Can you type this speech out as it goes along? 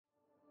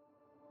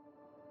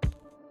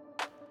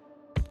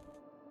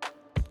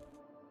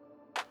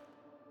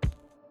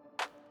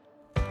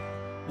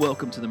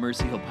Welcome to the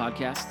Mercy Hill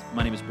Podcast.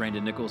 My name is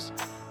Brandon Nichols.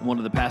 I'm one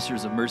of the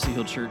pastors of Mercy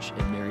Hill Church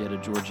in Marietta,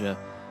 Georgia.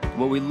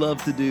 What we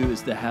love to do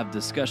is to have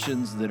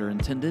discussions that are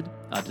intended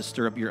to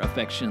stir up your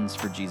affections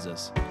for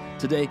Jesus.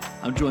 Today,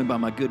 I'm joined by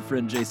my good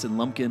friend Jason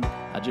Lumpkin.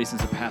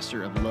 Jason's a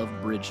pastor of Love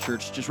Bridge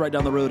Church, just right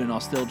down the road in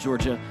Austell,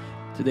 Georgia.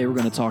 Today, we're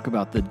going to talk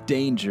about the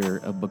danger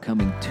of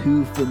becoming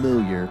too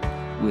familiar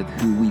with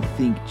who we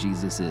think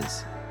Jesus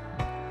is.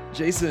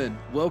 Jason,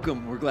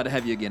 welcome. We're glad to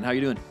have you again. How are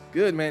you doing?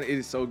 Good, man. It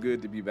is so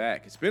good to be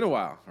back. It's been a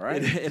while,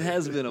 right? It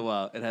has been a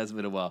while. It has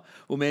been a while.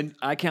 Well, man,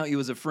 I count you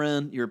as a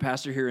friend. You're a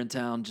pastor here in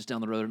town, just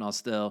down the road in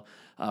Austell.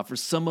 For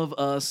some of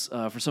us,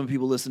 for some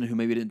people listening who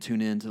maybe didn't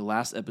tune in to the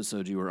last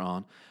episode you were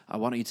on,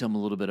 why don't you tell them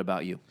a little bit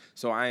about you?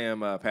 So I am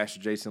Pastor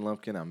Jason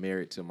Lumpkin. I'm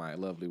married to my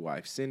lovely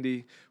wife,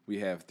 Cindy. We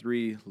have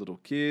 3 little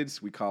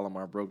kids. We call them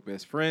our broke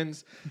best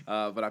friends.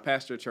 But I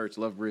pastor a church,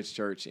 Love Bridge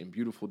Church, in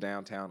beautiful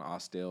downtown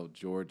Austell,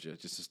 Georgia,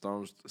 just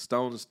a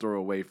stone's throw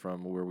away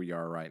from where we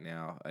are right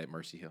now at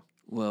Mercy Hill.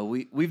 Well,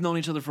 we've known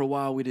each other for a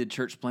while. We did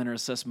church planner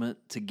assessment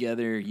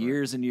together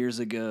years and years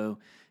ago.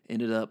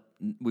 Ended up,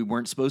 we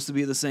weren't supposed to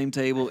be at the same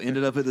table,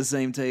 ended up at the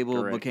same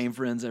table, Correct. Became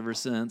friends ever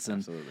since. And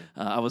Absolutely.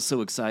 I was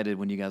so excited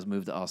when you guys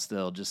moved to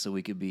Austell just so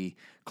we could be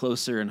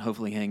closer and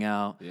hopefully hang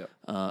out. Yep.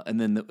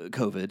 And then the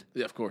COVID.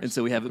 Yeah, of course. And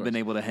so we haven't been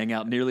able to hang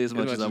out nearly as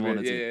much as I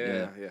wanted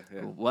to. Yeah.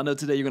 Cool. Well, I know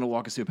today you're going to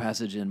walk us through a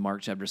passage in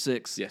Mark chapter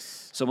 6.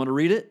 Yes. So I'm going to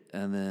read it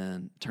and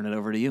then turn it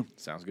over to you.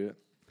 Sounds good.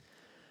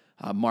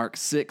 Mark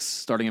 6,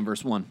 starting in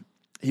verse 1.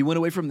 He went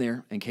away from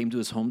there and came to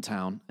his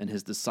hometown, and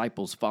his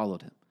disciples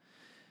followed him.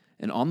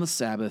 And on the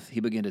Sabbath he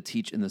began to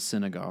teach in the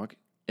synagogue,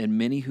 and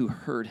many who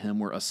heard him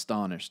were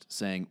astonished,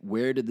 saying,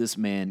 "Where did this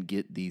man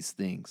get these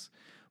things?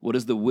 What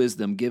is the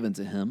wisdom given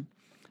to him?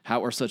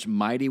 How are such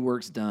mighty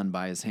works done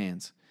by his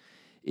hands?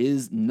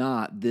 Is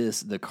not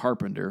this the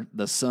carpenter,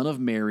 the son of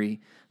Mary,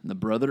 and the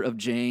brother of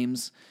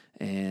James,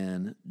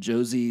 and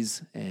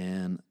Joses,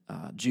 and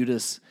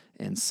Judas,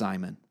 and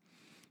Simon?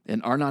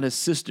 And are not his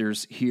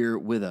sisters here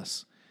with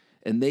us?"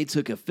 And they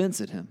took offense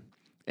at him.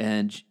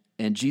 And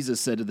Jesus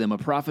said to them, "A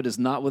prophet is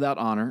not without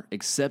honor,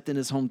 except in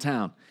his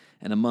hometown,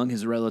 and among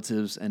his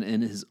relatives, and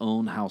in his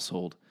own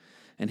household.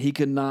 And he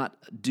could not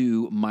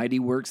do mighty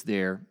works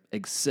there,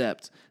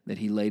 except that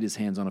he laid his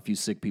hands on a few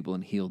sick people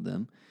and healed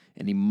them.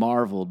 And he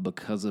marveled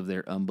because of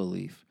their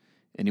unbelief.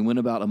 And he went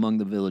about among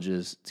the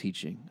villages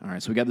teaching." All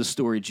right, so we got this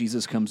story.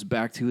 Jesus comes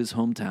back to his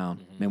hometown.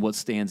 Man, what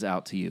stands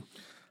out to you?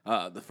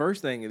 The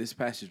first thing in this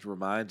passage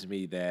reminds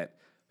me that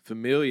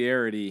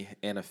familiarity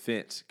and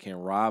offense can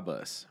rob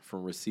us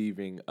from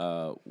receiving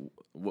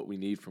what we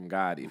need from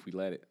God if we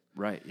let it.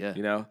 Right, yeah.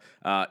 You know,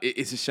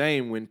 it's a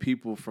shame when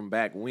people from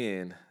back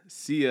when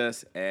see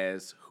us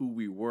as who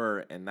we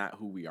were and not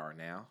who we are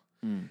now.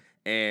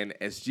 And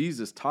as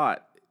Jesus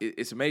taught,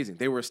 it's amazing.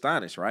 They were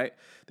astonished, right?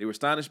 They were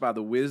astonished by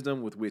the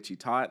wisdom with which he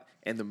taught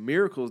and the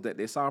miracles that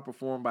they saw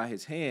performed by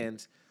his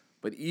hands.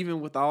 But even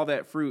with all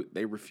that fruit,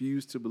 they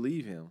refused to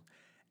believe him.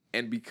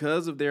 And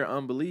because of their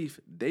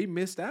unbelief, they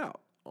missed out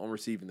on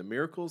receiving the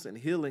miracles and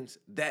healings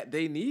that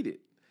they needed.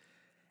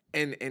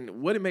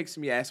 And what it makes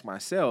me ask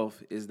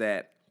myself is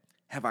that,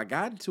 have I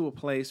gotten to a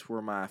place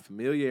where my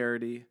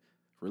familiarity,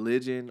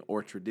 religion,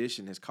 or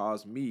tradition has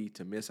caused me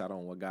to miss out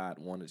on what God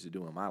wanted to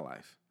do in my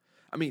life?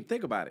 I mean,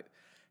 think about it.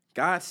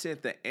 God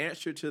sent the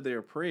answer to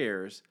their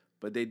prayers,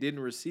 but they didn't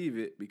receive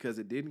it because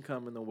it didn't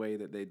come in the way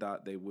that they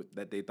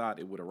thought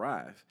it would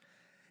arrive.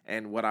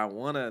 And what I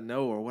want to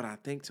know, or what I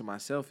think to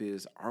myself,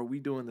 is, are we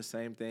doing the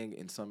same thing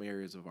in some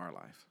areas of our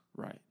life?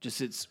 Right.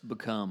 Just it's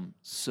become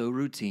so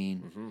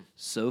routine,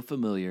 so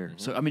familiar.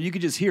 So, I mean, you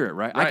could just hear it,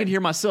 right? I can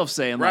hear myself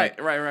saying, Right.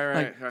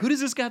 Who does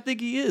this guy think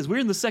he is? We're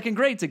in the second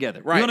grade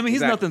together. Right, You know what I mean?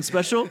 He's nothing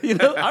special. You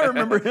know, I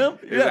remember him.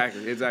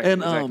 Exactly.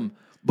 And,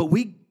 but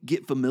we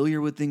get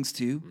familiar with things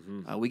too.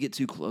 We get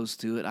too close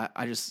to it.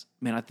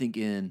 I think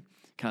in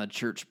kind of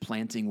church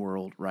planting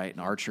world, right?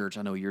 In our church,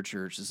 I know your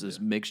church, is this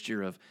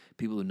mixture of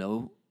people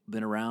who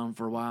been around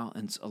for a while,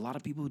 and a lot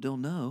of people who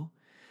don't know.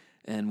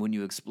 And when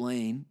you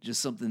explain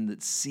just something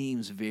that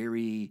seems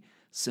very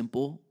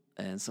simple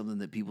and something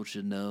that people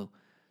should know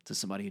to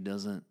somebody who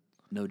doesn't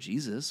know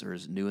Jesus or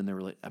is new in their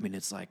relationship, I mean,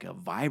 it's like a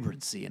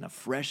vibrancy and a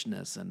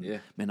freshness and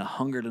a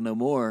hunger to know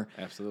more.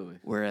 Absolutely.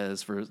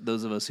 Whereas for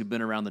those of us who've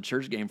been around the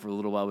church game for a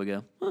little while, we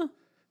go,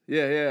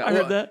 Yeah. I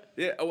heard that.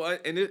 Yeah, well,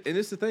 and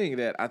it's the thing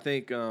that I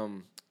think,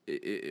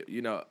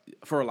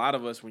 for a lot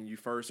of us, when you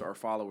first are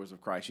followers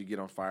of Christ, you get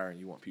on fire and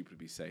you want people to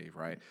be saved,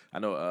 right? I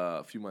know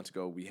a few months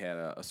ago we had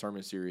a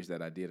sermon series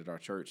that I did at our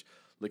church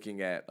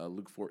looking at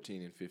Luke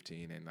 14 and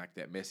 15 and like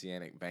that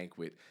messianic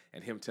banquet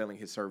and him telling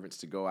his servants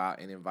to go out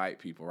and invite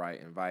people,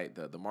 right? Invite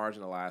the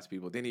marginalized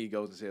people. Then he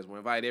goes and says, well,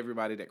 invite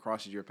everybody that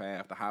crosses your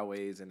path, the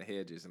highways and the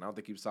hedges. And I don't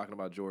think he was talking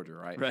about Georgia,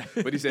 right?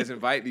 But he says,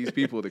 invite these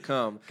people to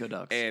come. Go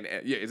Ducks. And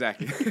yeah,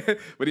 exactly.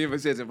 But he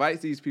says,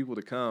 invite these people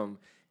to come.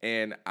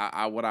 And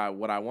what I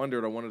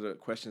wondered, or one of the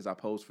questions I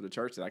posed for the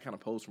church that I kind of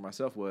posed for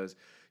myself was,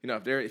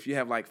 if you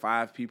have like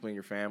 5 people in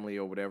your family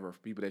or whatever,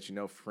 people that you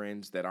know,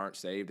 friends that aren't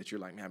saved, that you're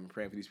like, man, I've been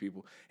praying for these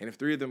people, and if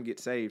 3 of them get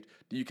saved,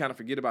 do you kind of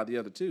forget about the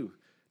other 2?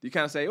 You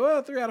kind of say,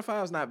 well, 3 out of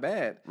 5 is not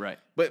bad. Right.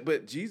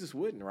 But Jesus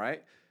wouldn't,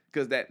 right?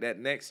 Because that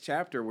next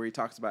chapter where he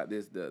talks about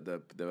this,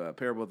 the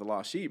parable of the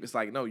lost sheep, it's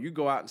like, no, you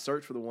go out and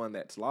search for the one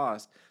that's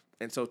lost.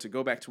 And so to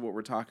go back to what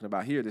we're talking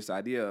about here, this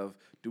idea of,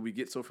 do we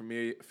get so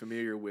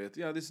familiar with,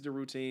 this is the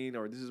routine,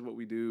 or this is what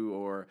we do,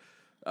 or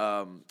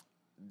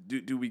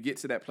do we get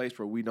to that place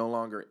where we no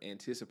longer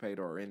anticipate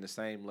or are in the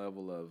same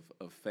level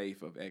of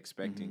faith of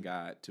expecting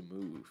God to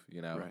move,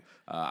 Right.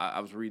 I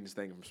was reading this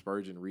thing from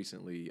Spurgeon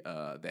recently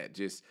that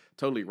just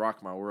totally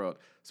rocked my world.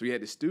 So he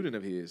had this student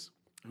of his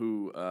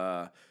who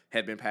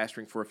had been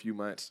pastoring for a few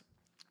months.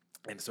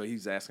 And so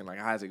he's asking, like,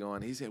 how's it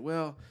going? He said,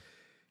 well,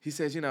 he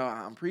says,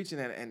 I'm preaching,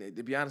 and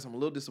to be honest, I'm a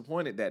little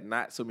disappointed that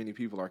not so many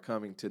people are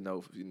coming to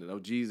know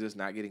Jesus,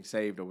 not getting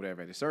saved or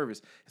whatever at his service.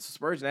 And so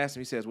Spurgeon asked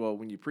him, he says, well,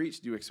 when you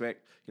preach, do you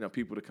expect,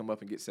 people to come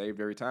up and get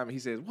saved every time? And he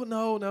says, well,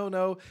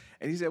 no.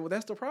 And he said, well,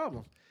 that's the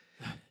problem.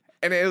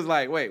 And it was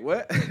like, wait,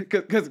 what?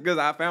 Because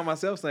I found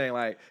myself saying,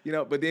 like,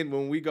 but then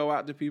when we go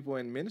out to people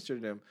and minister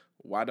to them,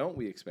 why don't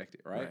we expect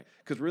it, right?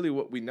 Because really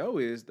what we know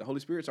is the Holy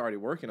Spirit's already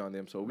working on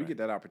them. So if we get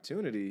that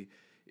opportunity,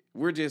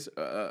 we're just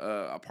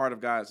a part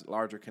of God's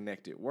larger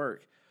connected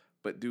work.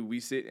 But do we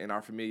sit in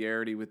our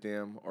familiarity with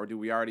them, or do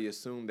we already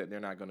assume that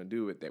they're not going to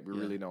do it, that we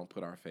really don't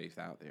put our faith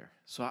out there?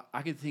 So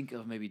I could think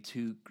of maybe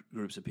 2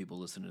 groups of people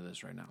listening to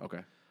this right now.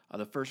 Okay.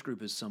 The first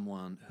group is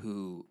someone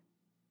who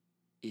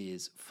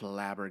is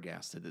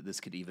flabbergasted that this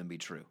could even be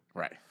true.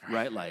 Right.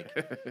 Like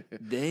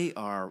they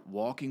are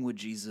walking with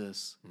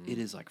Jesus. It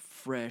is like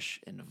fresh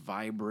and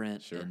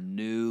vibrant and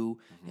new,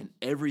 and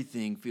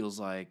everything feels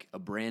like a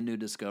brand new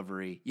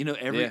discovery.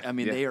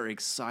 They are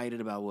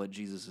excited about what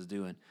Jesus is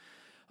doing.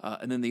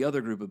 And then the other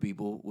group of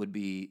people would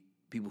be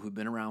people who've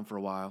been around for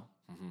a while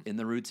in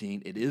the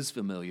routine. It is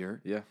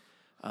familiar. Yeah.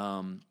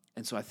 And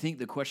so I think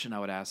the question I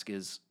would ask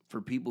is, for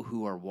people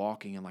who are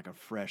walking in like a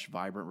fresh,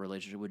 vibrant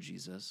relationship with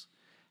Jesus,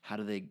 how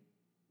do they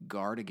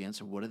guard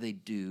against, or what do they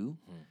do?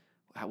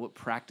 What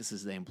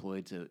practices they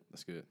employ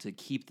to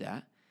keep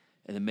that?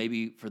 And then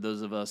maybe for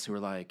those of us who are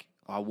like,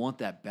 I want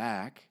that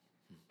back,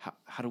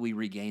 how do we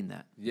regain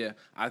that? Yeah,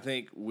 I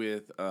think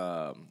with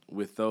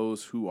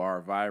those who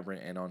are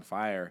vibrant and on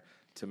fire,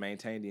 to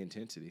maintain the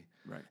intensity.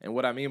 Right. And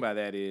what I mean by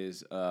that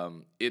is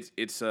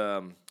it's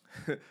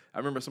I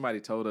remember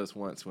somebody told us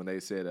once when they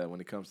said when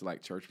it comes to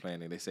like church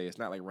planning, they say it's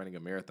not like running a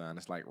marathon.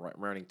 It's like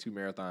running 2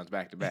 marathons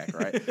back to back,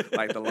 right?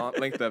 Like the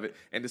length of it.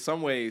 And in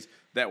some ways,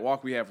 that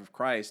walk we have with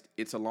Christ,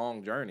 it's a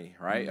long journey,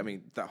 right? I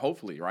mean,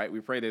 hopefully, right?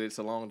 We pray that it's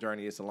a long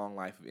journey. It's a long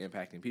life of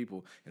impacting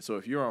people. And so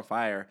if you're on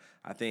fire,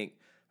 I think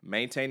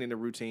maintaining the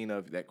routine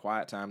of that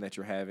quiet time that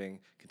you're having,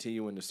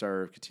 continuing to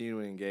serve,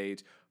 continuing to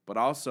engage, but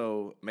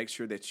also make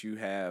sure that you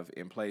have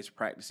in place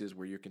practices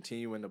where you're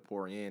continuing to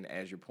pour in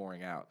as you're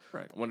pouring out.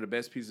 Right. One of the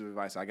best pieces of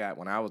advice I got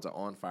when I was an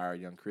on-fire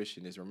young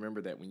Christian is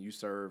remember that when you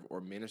serve or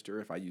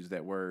minister, if I use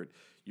that word,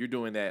 you're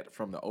doing that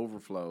from the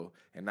overflow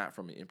and not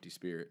from an empty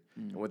spirit.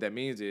 And what that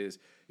means is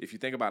if you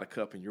think about a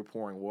cup and you're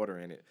pouring water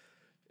in it,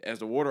 as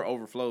the water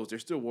overflows,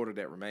 there's still water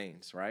that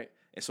remains, right?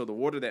 And so the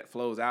water that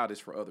flows out is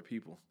for other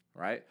people,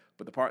 right?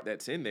 But the part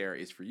that's in there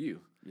is for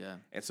you. Yeah.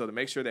 And so to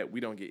make sure that we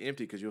don't get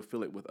empty, because you'll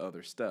fill it with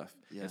other stuff.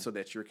 Yeah. And so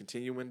that you're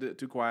continuing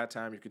to quiet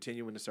time, you're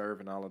continuing to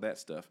serve and all of that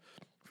stuff.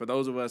 For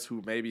those of us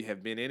who maybe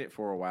have been in it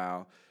for a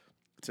while,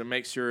 to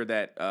make sure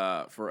that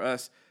for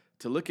us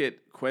to look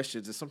at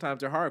questions, and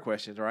sometimes they're hard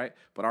questions, right?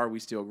 But are we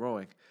still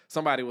growing?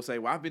 Somebody will say,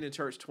 well, I've been in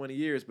church 20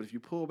 years, but if you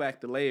pull back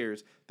the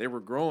layers, they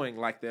were growing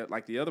like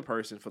the other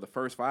person for the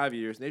first 5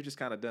 years, and they've just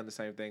kind of done the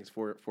same things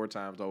four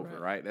times over,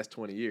 right? That's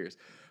 20 years.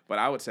 But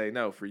I would say,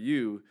 no, for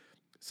you,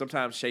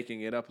 sometimes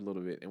shaking it up a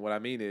little bit. And what I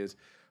mean is,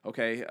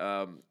 okay,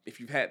 if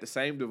you've had the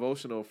same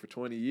devotional for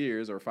 20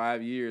 years or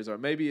 5 years, or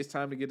maybe it's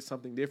time to get to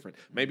something different.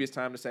 Maybe it's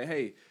time to say,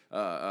 hey,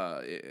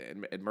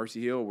 at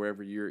Mercy Hill,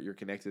 wherever you're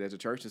connected as a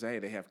church, to say, hey,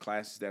 they have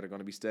classes that are going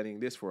to be studying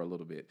this for a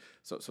little bit.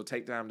 So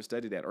take time to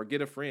study that. Or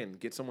get a friend,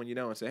 get someone you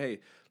know and say, hey,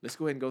 let's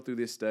go ahead and go through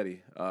this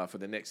study for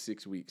the next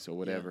 6 weeks or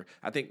whatever.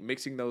 Yeah. I think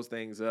mixing those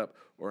things up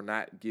or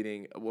not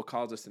getting will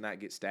cause us to not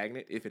get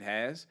stagnant if it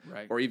has,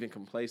 or even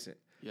complacent.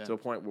 Yeah. To a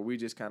point where we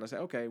just kind of say,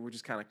 okay, we're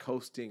just kind of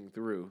coasting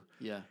through,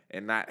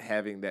 and not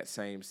having that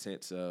same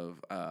sense of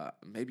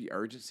maybe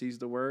urgency is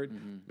the word,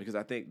 because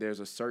I think there's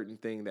a certain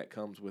thing that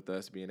comes with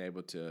us being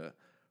able to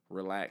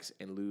relax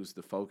and lose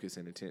the focus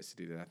and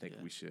intensity that I think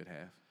we should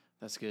have.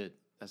 That's good.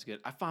 That's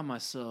good. I find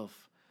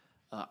myself,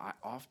 I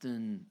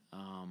often,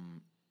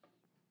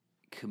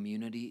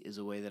 community is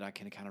a way that I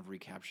can kind of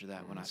recapture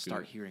that when I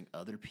start hearing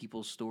other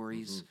people's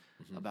stories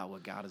about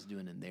what God is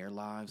doing in their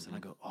lives, and I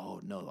go,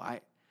 oh, no,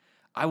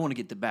 I want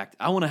to get back.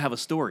 I want to have a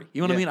story.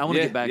 You know what I mean? I want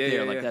to get back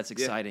there. That's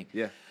exciting.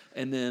 Yeah.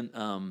 And then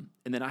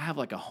I have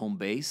like a home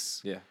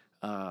base. Yeah.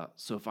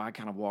 So if I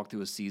kind of walk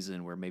through a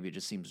season where maybe it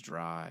just seems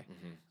dry,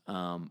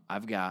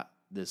 I've got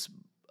this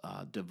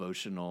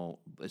devotional.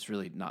 It's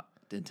really not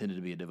intended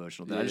to be a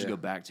devotional that I just go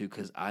back to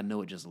because I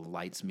know it just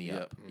lights me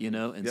up, you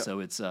know? And so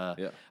it's, I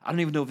don't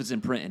even know if it's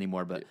in print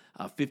anymore, but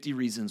 50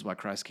 Reasons Why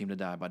Christ Came to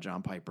Die by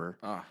John Piper.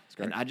 That's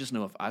great. And I just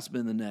know if I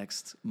spend the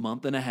next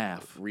month and a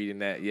half reading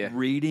that,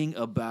 reading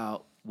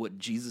about what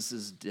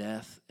Jesus'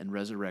 death and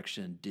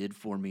resurrection did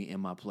for me in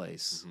my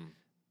place,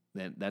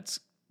 then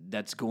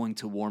that's going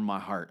to warm my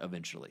heart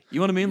eventually. You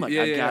know what I mean? Like,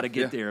 I got to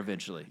get there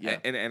eventually. Yeah.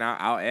 And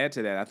I'll add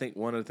to that. I think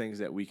one of the things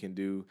that we can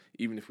do,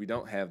 even if we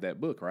don't have that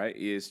book, right,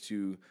 is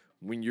to,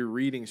 when you're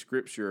reading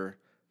scripture,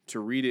 to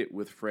read it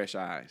with fresh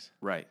eyes.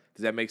 Right.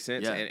 Does that make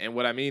sense? Yeah. And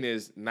what I mean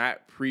is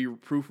not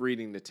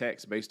proofreading the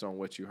text based on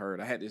what you heard.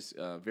 I had this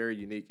very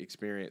unique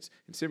experience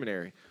in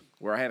seminary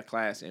where I had a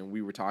class and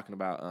we were talking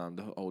about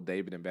the whole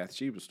David and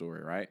Bathsheba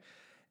story, right?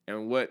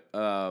 And what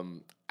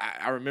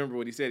I remember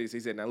what he said is, he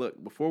said, now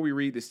look, before we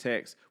read this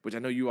text, which I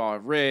know you all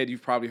have read,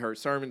 you've probably heard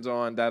sermons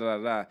on,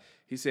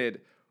 he said,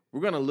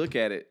 we're going to look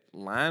at it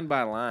line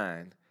by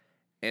line,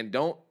 and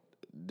don't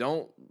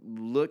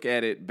look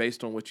at it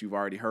based on what you've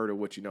already heard or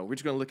what you know. We're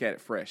just going to look at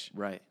it fresh.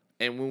 Right.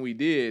 And when we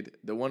did,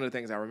 one of the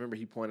things I remember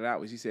he pointed out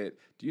was, he said,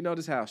 do you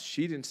notice how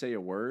she didn't say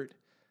a word?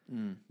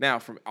 Now,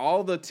 from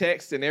all the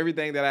text and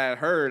everything that I had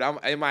heard,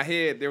 in my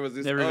head, there was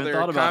this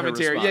other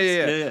commentary.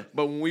 Yeah.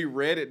 But when we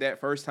read it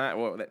that first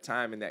time, that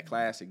time in that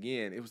class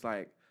again, it was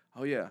like,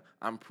 oh yeah,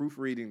 I'm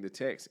proofreading the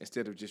text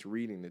instead of just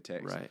reading the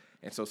text. Right.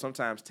 And so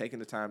sometimes taking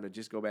the time to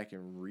just go back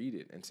and read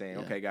it and saying,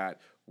 okay, God,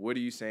 what are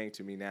you saying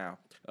to me now?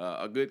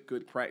 A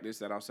good practice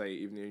that I'll say,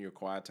 even in your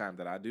quiet time,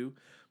 that I do,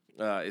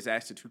 is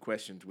ask the two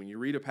questions. When you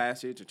read a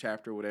passage, a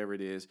chapter, whatever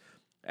it is,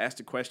 ask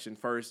the question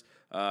first,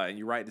 and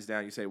you write this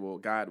down. You say, well,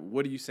 God,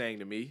 what are you saying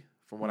to me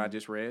from what I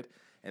just read?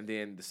 And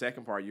then the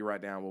second part, you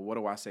write down, well, what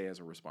do I say as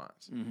a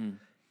response?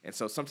 And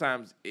so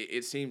sometimes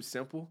it seems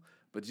simple,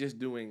 but just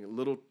doing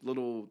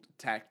little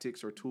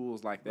tactics or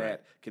tools like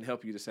that can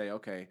help you to say,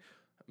 okay,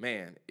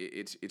 man,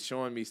 it's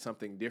showing me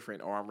something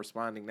different, or I'm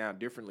responding now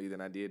differently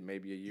than I did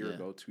maybe a year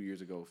ago, 2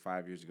 years ago,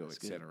 5 years ago,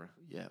 et cetera.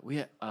 Yeah,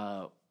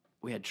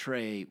 we had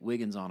Trey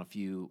Wiggins on a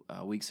few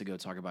weeks ago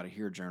talking about a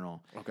Hear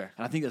Journal. Okay.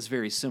 And I think that's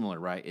very similar,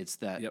 right? It's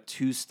that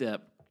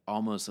two-step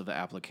almost of the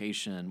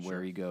application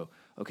where you go,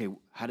 okay,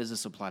 how does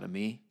this apply to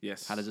me?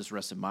 Yes. How does this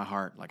rest in my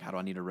heart? Like, how do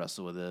I need to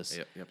wrestle with this?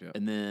 Yep.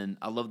 And then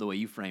I love the way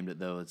you framed it,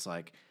 though. It's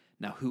like,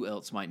 now who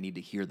else might need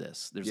to hear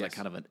this? There's like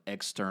kind of an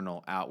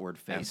external, outward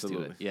face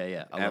to it.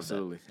 Yeah. I love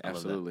that.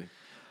 Absolutely.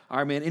 All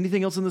right, man.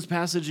 Anything else in this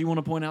passage you want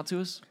to point out to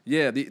us?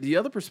 Yeah, the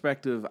other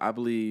perspective, I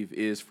believe,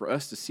 is for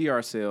us to see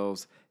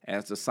ourselves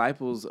as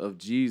disciples of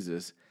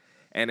Jesus.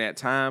 And at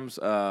times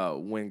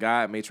when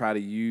God may try to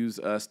use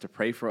us to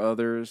pray for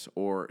others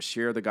or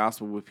share the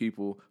gospel with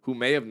people who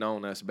may have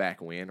known us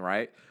back when,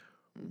 right?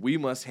 We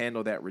must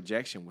handle that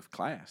rejection with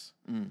class.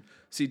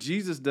 See,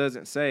 Jesus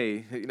doesn't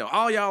say,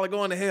 all y'all are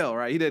going to hell,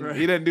 right? He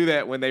doesn't do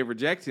that when they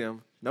reject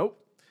him. Nope.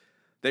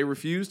 They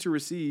refuse to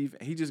receive,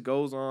 and he just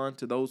goes on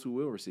to those who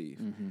will receive.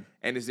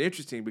 And it's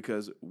interesting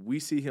because we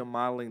see him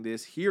modeling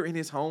this here in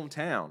his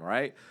hometown,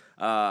 right?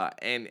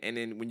 And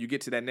then when you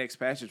get to that next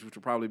passage, which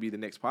will probably be the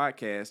next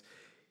podcast,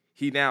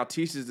 he now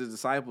teaches the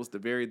disciples the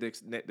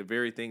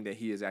very thing that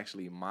he is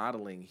actually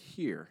modeling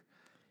here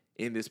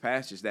in this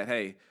passage, that,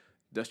 hey,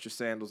 dust your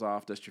sandals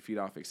off, dust your feet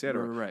off,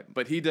 etc. Right.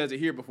 But he does it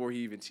here before he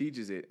even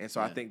teaches it. And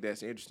so I think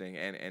that's interesting.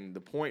 And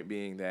the point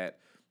being that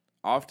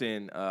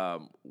often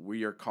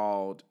we are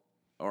called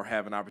or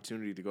have an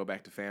opportunity to go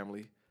back to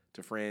family,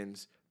 to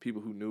friends,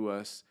 people who knew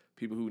us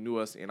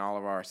in all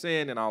of our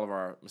sin and all of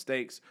our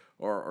mistakes,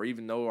 or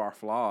even know our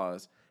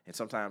flaws. And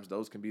sometimes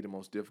those can be the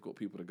most difficult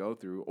people to go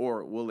through,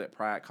 or we'll let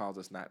pride cause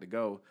us not to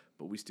go,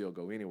 but we still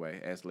go anyway,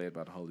 as led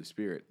by the Holy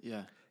Spirit.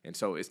 Yeah. And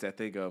so it's that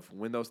thing of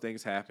when those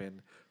things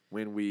happen,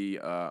 when we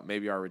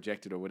maybe are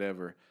rejected or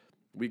whatever,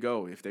 we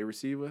go. If they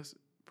receive us,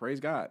 praise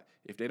God.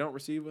 If they don't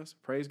receive us,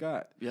 praise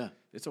God. Yeah.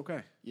 It's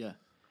okay. Yeah.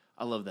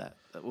 I love that.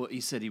 Well, he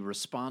said he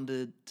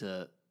responded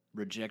to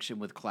rejection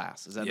with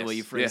class. Is that the way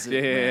you phrase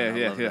it?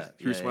 Yeah.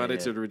 He responded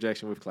to the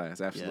rejection with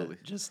class. Absolutely.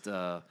 Yeah. Just,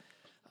 and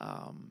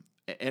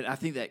I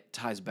think that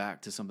ties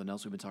back to something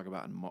else we've been talking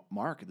about in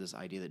Mark, this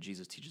idea that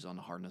Jesus teaches on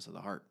the hardness of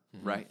the heart,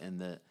 right?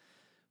 And that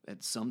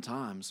at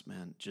sometimes,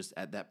 man, just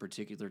at that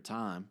particular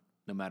time,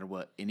 no matter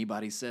what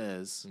anybody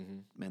says,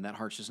 man, that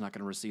heart's just not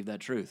going to receive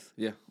that truth.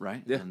 Yeah.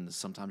 Right? Yeah. And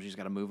sometimes you just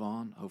got to move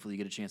on. Hopefully you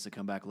get a chance to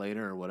come back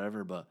later or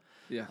whatever. But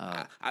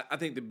yeah, I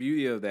think the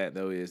beauty of that,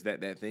 though, is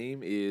that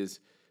theme is,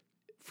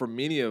 for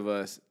many of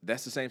us,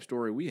 that's the same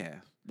story we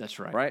have. That's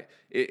right. Right?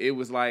 It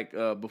was like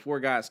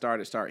before God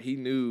started, he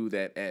knew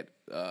that at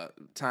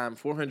time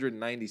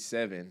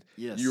 497,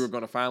 you were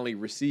going to finally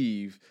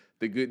receive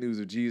the good news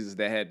of Jesus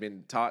that had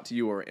been taught to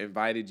you or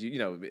invited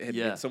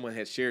you, someone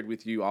had shared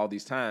with you all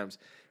these times.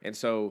 And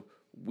so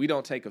we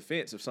don't take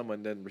offense if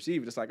someone doesn't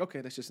receive it. It's like,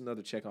 okay, that's just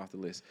another check off the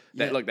list.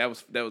 That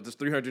was just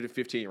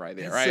 315 right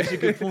there, that's right? Such a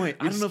good point.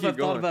 I don't know if I've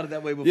thought about it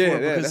that way before. Yeah,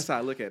 that's how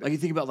I look at it. Like, you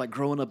think about like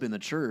growing up in the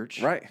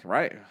church. Right.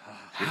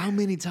 How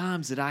many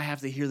times did I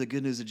have to hear the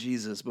good news of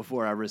Jesus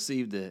before I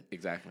received it?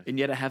 Exactly. And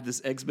yet I have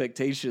this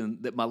expectation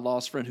that my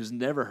lost friend who's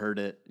never heard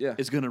it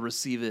is going to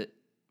receive it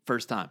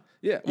first time.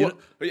 Yeah, You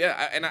well,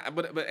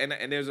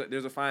 and there's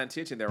a fine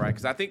tension there, right?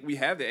 Because I think we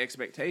have the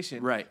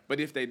expectation, Right. But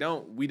if they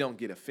don't, we don't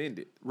get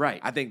offended, Right.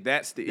 I think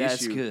that's the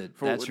That's issue. good.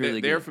 That's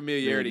really their good.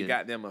 familiarity Really good.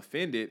 got them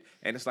offended,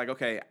 and it's like,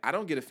 okay, I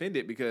don't get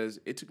offended because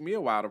it took me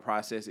a while to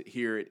process it,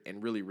 hear it,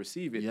 and really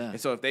receive it. Yeah. And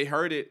so if they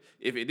heard it,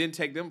 if it didn't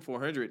take them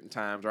 400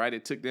 times, right,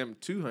 it took them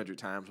 200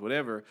 times,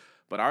 whatever.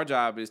 But our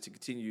job is to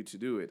continue to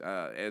do it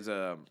as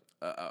a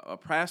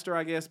pastor,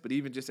 I guess, but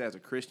even just as a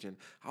Christian,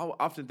 I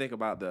often think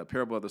about the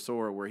parable of the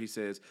sower where he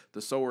says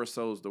the sower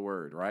sows the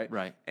word, right?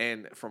 Right.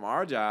 And from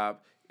our job,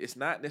 it's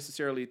not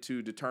necessarily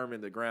to determine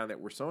the ground that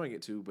we're sowing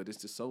it to, but it's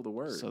to sow the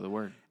word. So the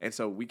word. And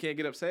so we can't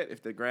get upset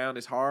if the ground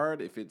is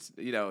hard, if it's,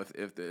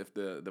 if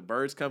the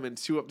birds come and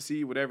chew up the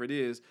seed, whatever it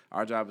is.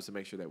 Our job is to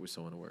make sure that we're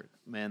sowing the word.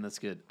 Man, that's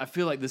good. I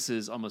feel like this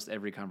is almost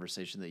every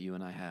conversation that you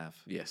and I have,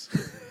 Yes.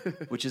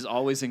 which is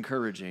always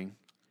encouraging.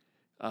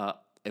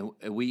 And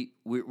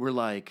we're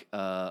like,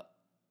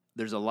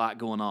 there's a lot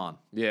going on.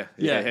 Yeah.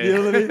 You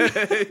know what I mean?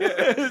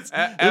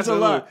 There's a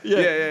lot. Yeah.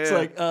 Yeah. It's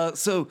like,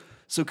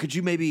 so could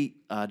you maybe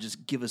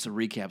just give us a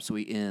recap so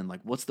we end? Like,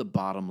 what's the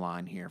bottom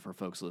line here for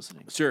folks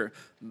listening? Sure.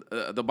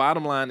 The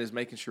bottom line is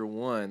making sure,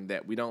 one,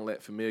 that we don't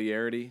let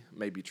familiarity,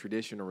 maybe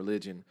tradition or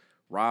religion,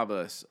 rob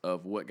us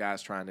of what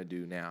God's trying to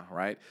do now,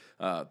 right?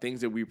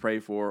 Things that we pray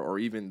for, or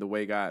even the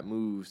way God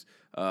moves,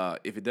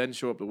 if it doesn't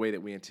show up the way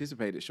that we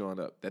anticipate it showing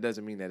up, that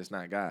doesn't mean that it's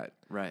not God.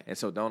 Right. And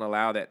so don't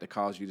allow that to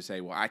cause you to say,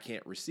 well, I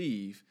can't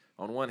receive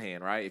on one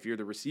hand, right? If you're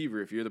the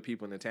receiver, if you're the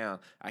people in the town,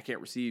 I can't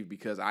receive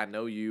because I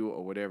know you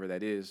or whatever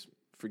that is.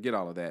 Forget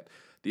all of that.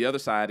 The other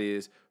side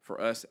is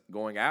for us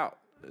going out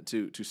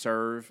to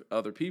serve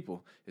other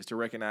people is to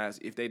recognize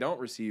if they don't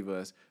receive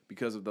us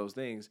because of those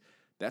things,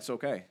 that's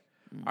okay.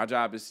 Our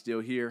job is still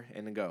here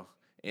and to go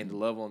and to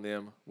love on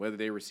them, whether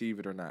they receive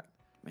it or not.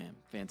 Man,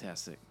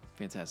 fantastic.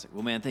 Fantastic.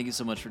 Well, man, thank you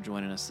so much for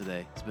joining us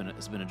today.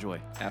 It's been a joy.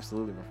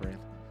 Absolutely, my friend.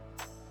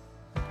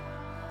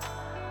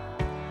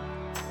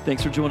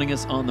 Thanks for joining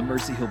us on the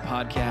Mercy Hill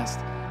podcast.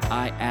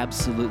 I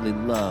absolutely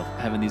love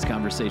having these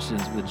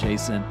conversations with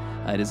Jason.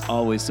 It is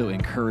always so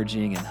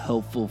encouraging and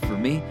helpful for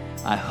me.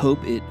 I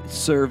hope it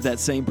served that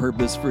same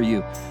purpose for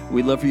you.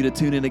 We'd love for you to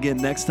tune in again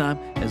next time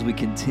as we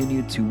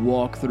continue to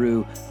walk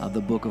through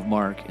the book of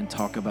Mark and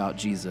talk about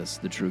Jesus,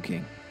 the true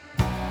King.